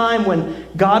the time when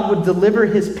God would deliver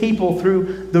his people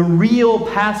through the real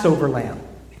Passover lamb.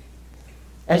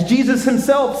 As Jesus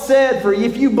himself said, "For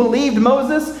if you believed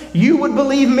Moses, you would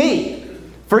believe me,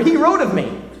 for he wrote of me."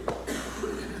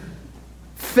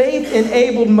 Faith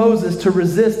enabled Moses to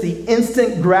resist the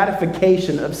instant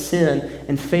gratification of sin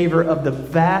in favor of the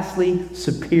vastly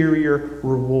superior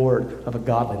reward of a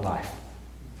godly life.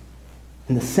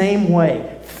 In the same way,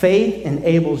 faith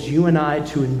enables you and I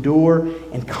to endure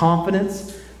in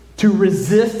confidence, to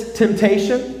resist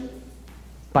temptation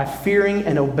by fearing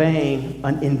and obeying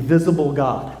an invisible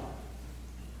God,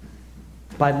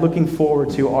 by looking forward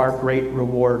to our great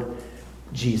reward,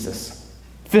 Jesus.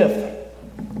 Fifth,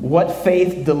 what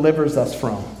faith delivers us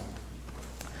from.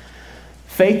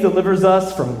 Faith delivers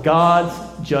us from God's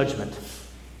judgment.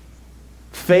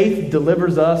 Faith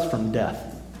delivers us from death.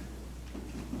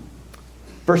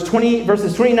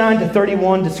 Verses 29 to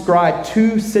 31 describe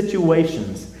two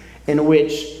situations in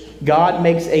which God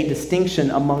makes a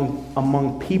distinction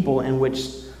among people in which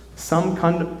some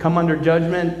come under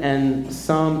judgment and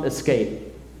some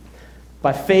escape.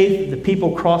 By faith, the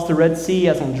people crossed the Red Sea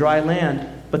as on dry land,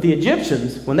 but the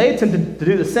Egyptians, when they attempted to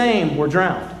do the same, were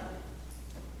drowned.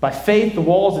 By faith, the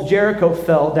walls of Jericho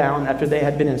fell down after they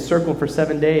had been encircled for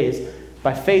 7 days.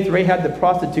 By faith, Rahab the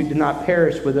prostitute did not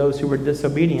perish with those who were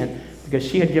disobedient, because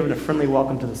she had given a friendly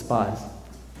welcome to the spies.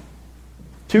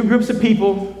 Two groups of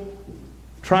people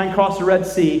try and cross the Red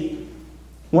Sea.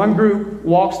 One group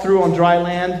walks through on dry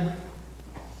land.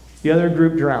 The other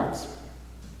group drowns.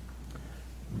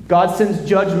 God sends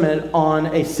judgment on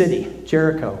a city,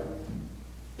 Jericho.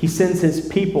 He sends his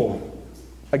people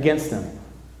against them.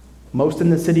 Most in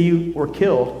the city were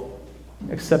killed,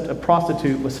 except a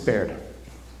prostitute was spared.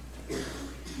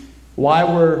 Why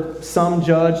were some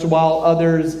judged while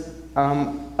others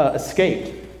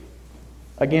escaped?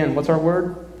 Again, what's our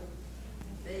word?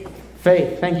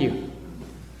 Faith. Thank you.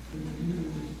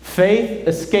 Faith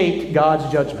escaped God's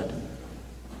judgment.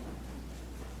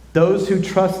 Those who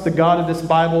trust the God of this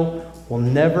Bible will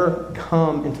never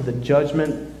come into the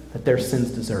judgment that their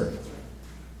sins deserve.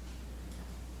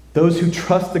 Those who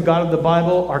trust the God of the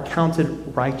Bible are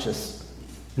counted righteous,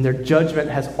 and their judgment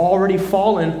has already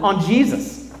fallen on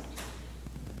Jesus.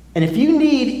 And if you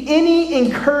need any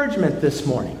encouragement this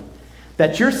morning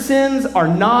that your sins are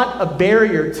not a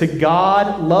barrier to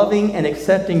God loving and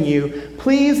accepting you,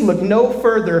 please look no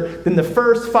further than the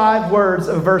first 5 words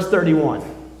of verse 31.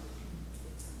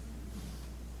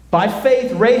 By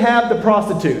faith, Rahab the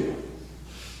prostitute.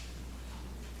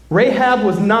 Rahab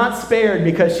was not spared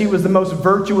because she was the most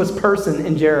virtuous person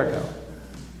in Jericho.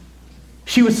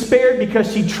 She was spared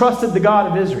because she trusted the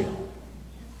God of Israel.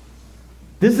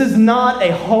 This is not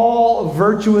a hall of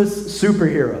virtuous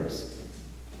superheroes.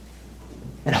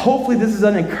 And hopefully this is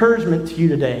an encouragement to you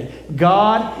today.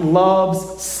 God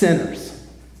loves sinners.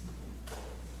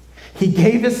 He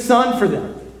gave his son for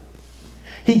them.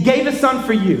 He gave his son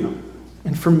for you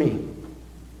and for me.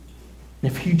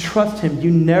 And if you trust him,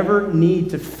 you never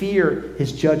need to fear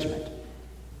his judgment.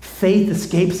 Faith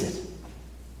escapes it.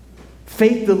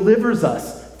 Faith delivers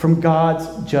us from God's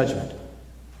judgment.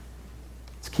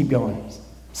 Let's keep going.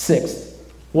 6th,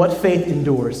 what faith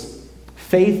endures?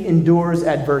 Faith endures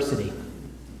adversity.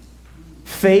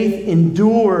 Faith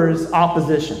endures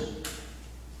opposition.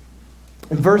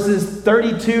 In verses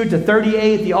 32 to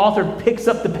 38, the author picks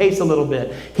up the pace a little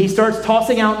bit. He starts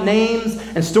tossing out names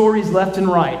and stories left and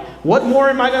right. What more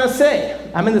am I going to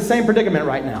say? I'm in the same predicament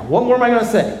right now. What more am I going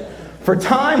to say? For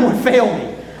time would fail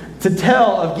me to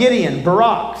tell of Gideon,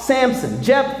 Barak, Samson,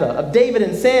 Jephthah, of David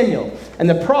and Samuel, and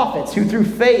the prophets who through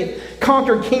faith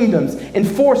conquered kingdoms,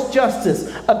 enforced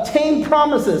justice, obtained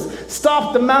promises,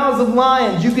 stopped the mouths of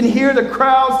lions. You can hear the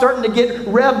crowd starting to get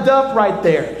revved up right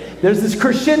there. There's this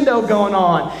crescendo going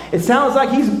on. It sounds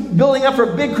like he's building up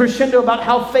for a big crescendo about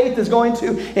how faith is going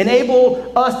to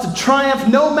enable us to triumph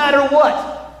no matter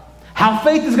what. How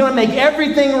faith is going to make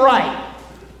everything right.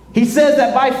 He says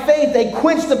that by faith they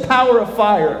quenched the power of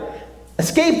fire,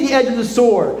 escaped the edge of the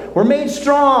sword, were made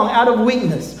strong out of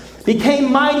weakness,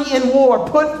 became mighty in war,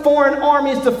 put foreign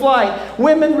armies to flight.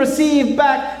 Women received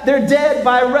back their dead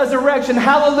by resurrection.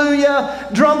 Hallelujah.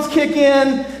 Drums kick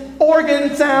in,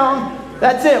 organ sound.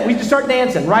 That's it. We just start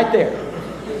dancing right there.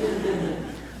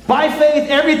 By faith,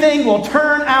 everything will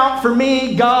turn out for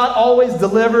me. God always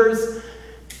delivers.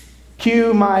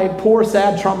 Cue my poor,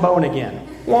 sad trombone again.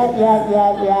 Wah, wah,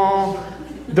 wah, wah.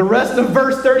 The rest of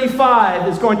verse 35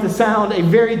 is going to sound a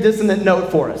very dissonant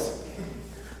note for us.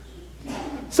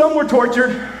 Some were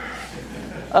tortured,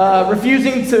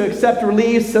 refusing to accept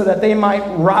release so that they might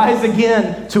rise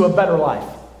again to a better life.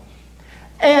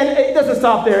 And it doesn't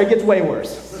stop there. It gets way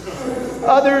worse.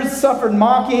 Others suffered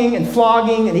mocking and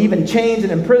flogging and even chains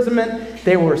and imprisonment.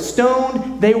 They were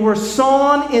stoned. They were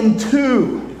sawn in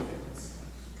two.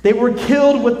 They were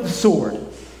killed with the sword.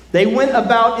 They went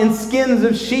about in skins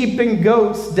of sheep and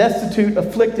goats, destitute,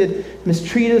 afflicted,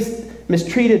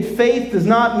 mistreated. Faith does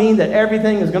not mean that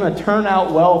everything is going to turn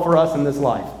out well for us in this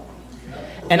life.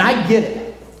 And I get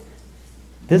it.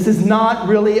 This is not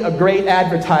really a great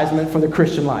advertisement for the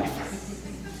Christian life.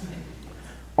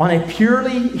 On a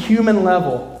purely human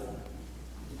level,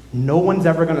 no one's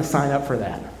ever going to sign up for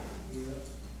that.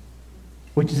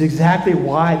 Which is exactly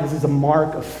why this is a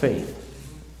mark of faith.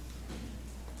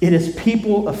 It is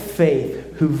people of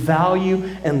faith who value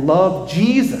and love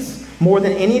Jesus more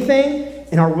than anything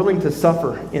and are willing to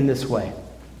suffer in this way.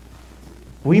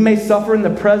 We may suffer in the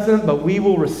present, but we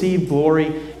will receive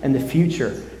glory in the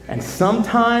future. And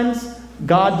sometimes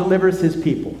God delivers his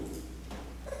people.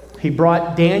 He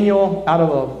brought Daniel out of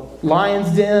a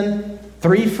lion's den,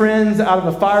 3 friends out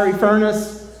of a fiery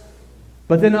furnace,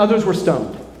 but then others were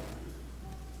stoned.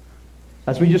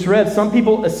 As we just read, some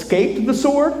people escaped the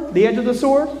sword, the edge of the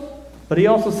sword, but he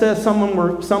also says some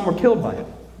were killed by it.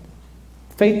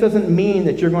 Faith doesn't mean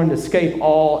that you're going to escape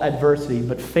all adversity,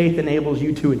 but faith enables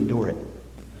you to endure it.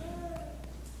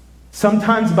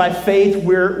 Sometimes by faith,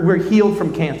 we're healed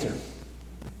from cancer.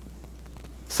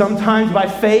 Sometimes by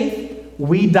faith,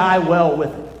 we die well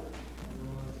with it.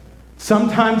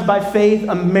 Sometimes by faith,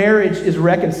 a marriage is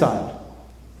reconciled.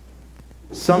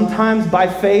 Sometimes by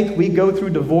faith, we go through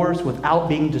divorce without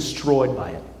being destroyed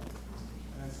by it.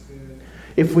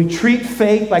 If we treat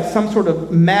faith like some sort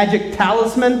of magic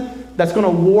talisman that's going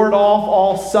to ward off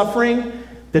all suffering,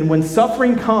 then when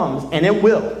suffering comes, and it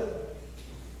will,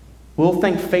 we'll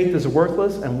think faith is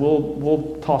worthless and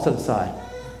we'll toss it aside.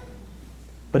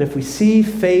 But if we see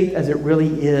faith as it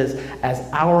really is, as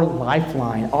our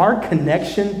lifeline, our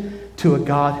connection to a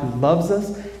God who loves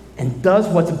us and does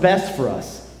what's best for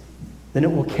us, then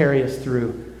it will carry us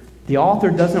through. The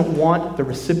author doesn't want the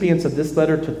recipients of this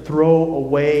letter to throw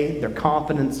away their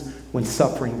confidence when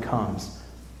suffering comes.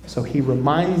 So he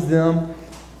reminds them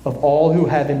of all who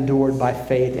have endured by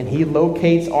faith, and he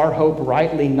locates our hope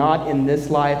rightly not in this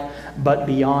life, but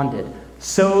beyond it,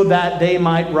 so that they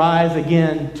might rise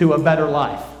again to a better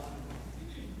life.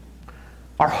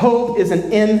 Our hope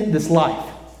isn't in this life.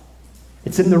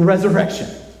 It's in the resurrection.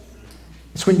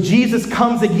 It's when Jesus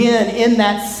comes again in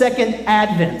that second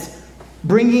advent,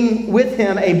 bringing with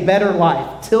him a better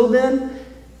life. Till then,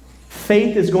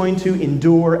 faith is going to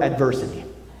endure adversity.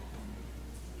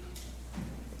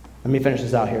 Let me finish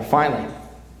this out here. Finally,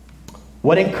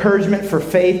 what encouragement for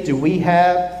faith do we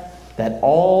have that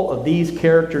all of these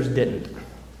characters didn't?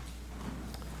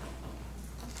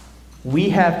 We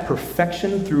have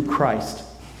perfection through Christ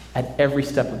at every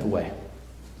step of the way.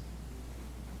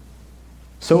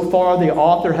 So far, the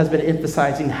author has been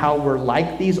emphasizing how we're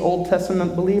like these Old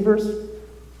Testament believers,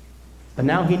 but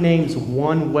now he names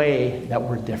one way that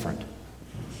we're different.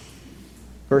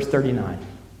 Verse 39.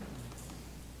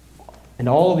 And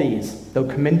all these, though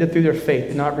commended through their faith,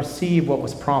 did not receive what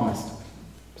was promised,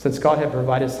 since God had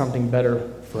provided something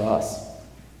better for us,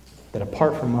 that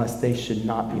apart from us, they should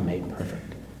not be made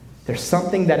perfect. There's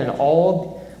something that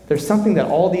all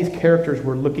these characters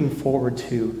were looking forward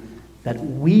to that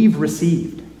we've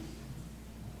received.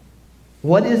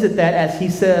 What is it that, as he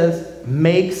says,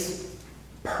 makes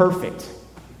perfect?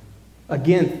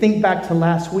 Again, think back to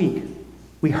last week.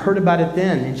 We heard about it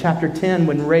then in chapter 10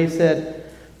 when Ray said,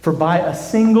 "For by a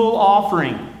single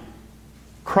offering,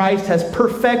 Christ has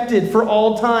perfected for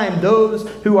all time those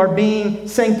who are being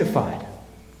sanctified."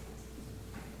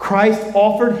 Christ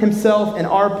offered himself in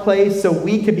our place so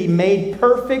we could be made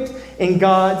perfect in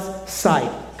God's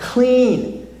sight.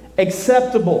 Clean,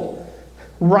 acceptable,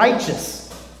 righteous.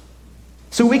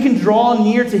 So we can draw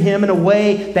near to him in a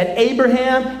way that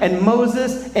Abraham and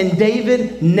Moses and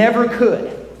David never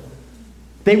could.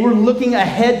 They were looking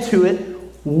ahead to it.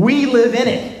 We live in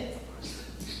it.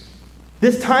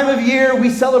 This time of year, we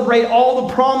celebrate all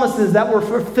the promises that were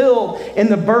fulfilled in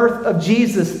the birth of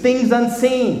Jesus, things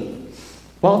unseen,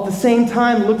 while at the same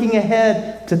time looking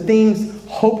ahead to things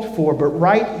hoped for. But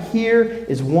right here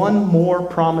is one more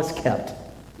promise kept.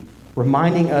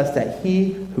 reminding us that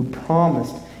he who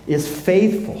promised is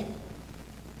faithful.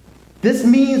 This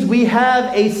means we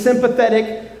have a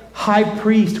sympathetic high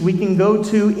priest we can go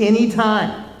to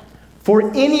anytime,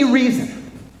 for any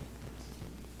reason.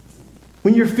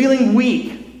 When you're feeling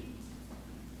weak,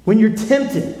 when you're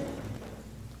tempted,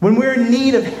 when we're in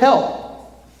need of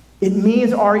help, it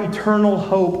means our eternal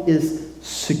hope is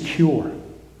secure.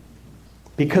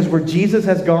 Because where Jesus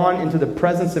has gone into the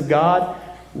presence of God,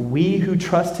 we who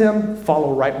trust him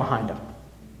follow right behind him.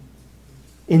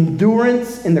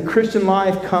 Endurance in the Christian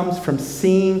life comes from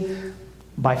seeing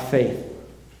by faith.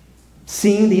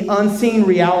 Seeing the unseen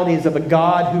realities of a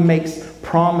God who makes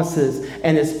promises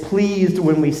and is pleased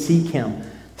when we seek him.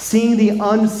 Seeing the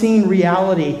unseen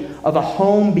reality of a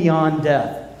home beyond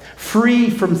death, free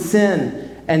from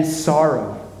sin and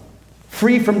sorrow,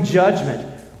 free from judgment,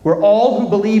 where all who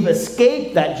believe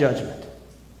escape that judgment.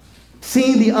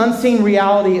 Seeing the unseen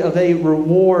reality of a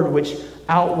reward which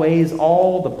outweighs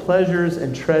all the pleasures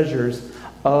and treasures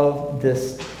of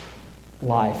this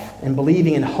life, and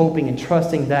believing and hoping and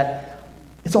trusting that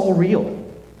it's all real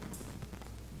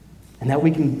and that we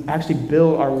can actually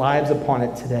build our lives upon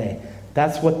it today.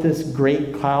 That's what this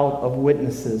great cloud of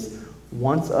witnesses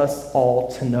wants us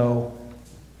all to know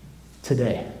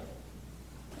today.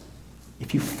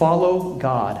 If you follow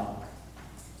God,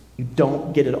 you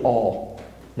don't get it all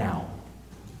now.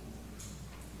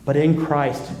 But in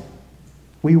Christ,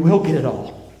 we will get it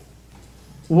all.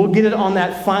 We'll get it on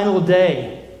that final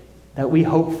day that we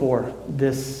hope for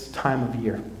this time of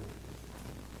year.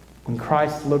 When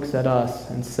Christ looks at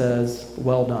us and says,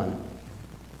 "Well done,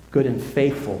 good and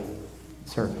faithful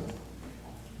servant."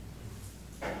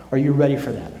 Are you ready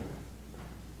for that?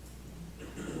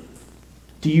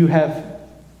 Do you have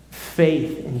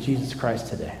faith in Jesus Christ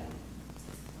today?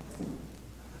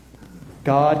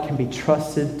 God can be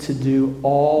trusted to do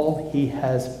all he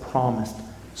has promised.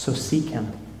 So seek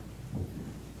him.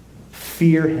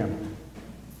 Fear him.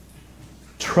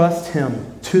 Trust him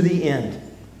to the end.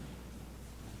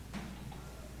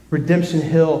 Redemption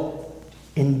Hill,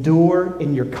 endure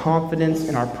in your confidence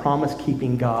in our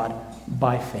promise-keeping God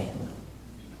by faith.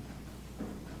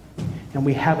 And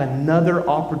we have another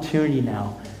opportunity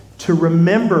now to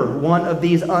remember one of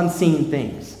these unseen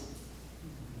things.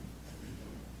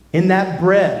 In that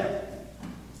bread,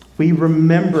 we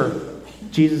remember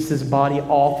Jesus' body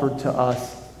offered to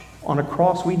us on a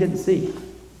cross we didn't see.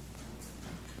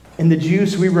 In the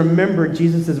juice, we remember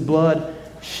Jesus' blood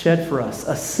shed for us,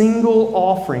 a single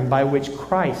offering by which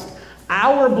Christ,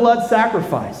 our blood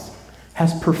sacrifice,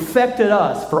 has perfected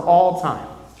us for all time,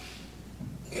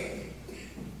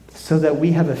 so that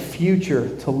we have a future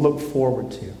to look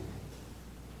forward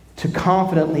to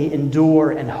confidently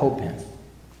endure and hope in.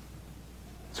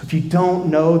 So if you don't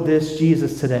know this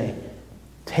Jesus today,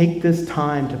 take this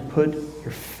time to put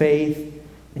your faith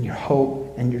and your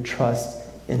hope and your trust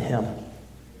in him.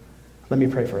 Let me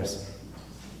pray for us.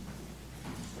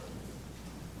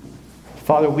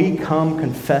 Father, we come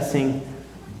confessing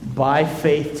by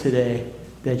faith today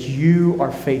that you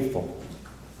are faithful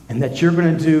and that you're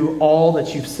going to do all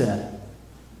that you've said.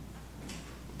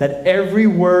 That every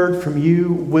word from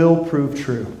you will prove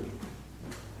true.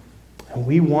 And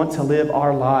we want to live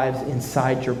our lives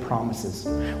inside your promises.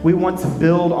 We want to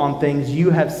build on things you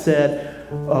have said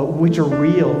which are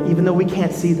real, even though we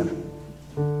can't see them.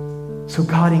 So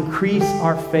God, increase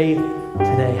our faith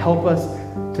today. Help us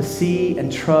to see and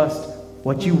trust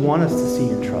what you want us to see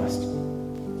and trust.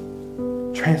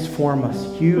 Transform us.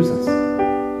 Use us.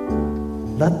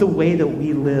 Let the way that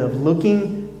we live,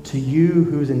 looking to you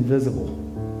who's invisible,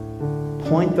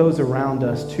 point those around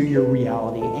us to your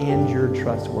reality and your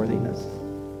trustworthiness.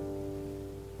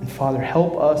 And Father,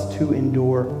 help us to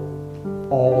endure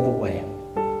all the way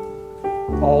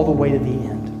to the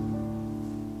end.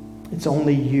 It's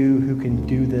only you who can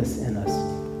do this in us.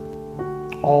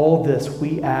 All this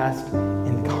we ask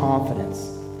in confidence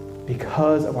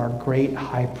because of our great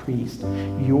high priest,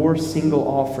 your single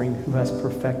offering who has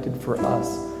perfected for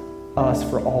us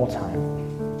for all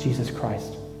time, Jesus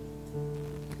Christ.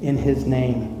 In his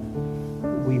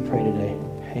name, we pray today.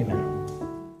 Amen.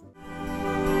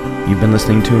 You've been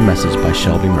listening to a message by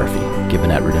Shelby Murphy, given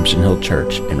at Redemption Hill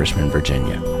Church in Richmond,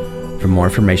 Virginia. For more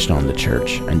information on the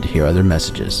church and to hear other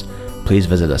messages, please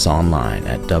visit us online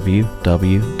at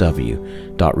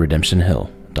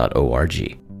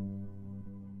www.redemptionhill.org.